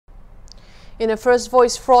In a first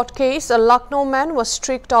voice fraud case, a Lucknow man was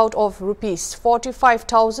tricked out of rupees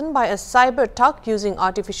 45,000 by a cyberthug using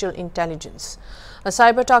artificial intelligence. A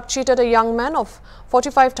cyberthug cheated a young man of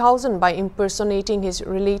 45,000 by impersonating his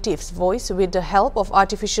relative's voice with the help of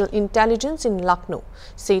artificial intelligence in Lucknow,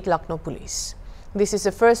 said Lucknow police. This is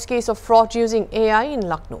the first case of fraud using AI in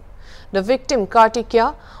Lucknow. The victim,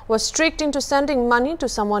 Kartikya, was tricked into sending money to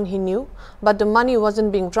someone he knew, but the money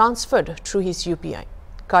wasn't being transferred through his UPI.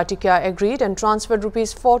 Kartikya agreed and transferred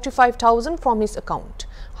rupees 45,000 from his account.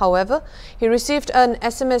 However, he received an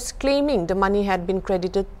SMS claiming the money had been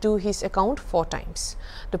credited to his account 4 times.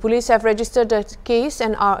 The police have registered the case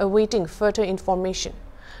and are awaiting further information.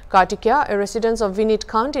 Kartikya, a resident of Vinit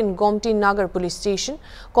Khand in Gomti Nagar police station,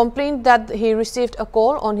 complained that he received a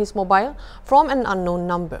call on his mobile from an unknown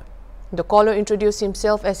number. The caller introduced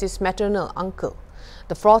himself as his maternal uncle.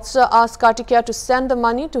 The fraudster asked Kartikya to send the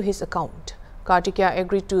money to his account. Kartikya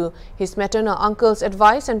agreed to his maternal uncle's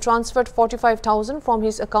advice and transferred 45,000 from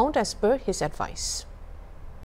his account as per his advice.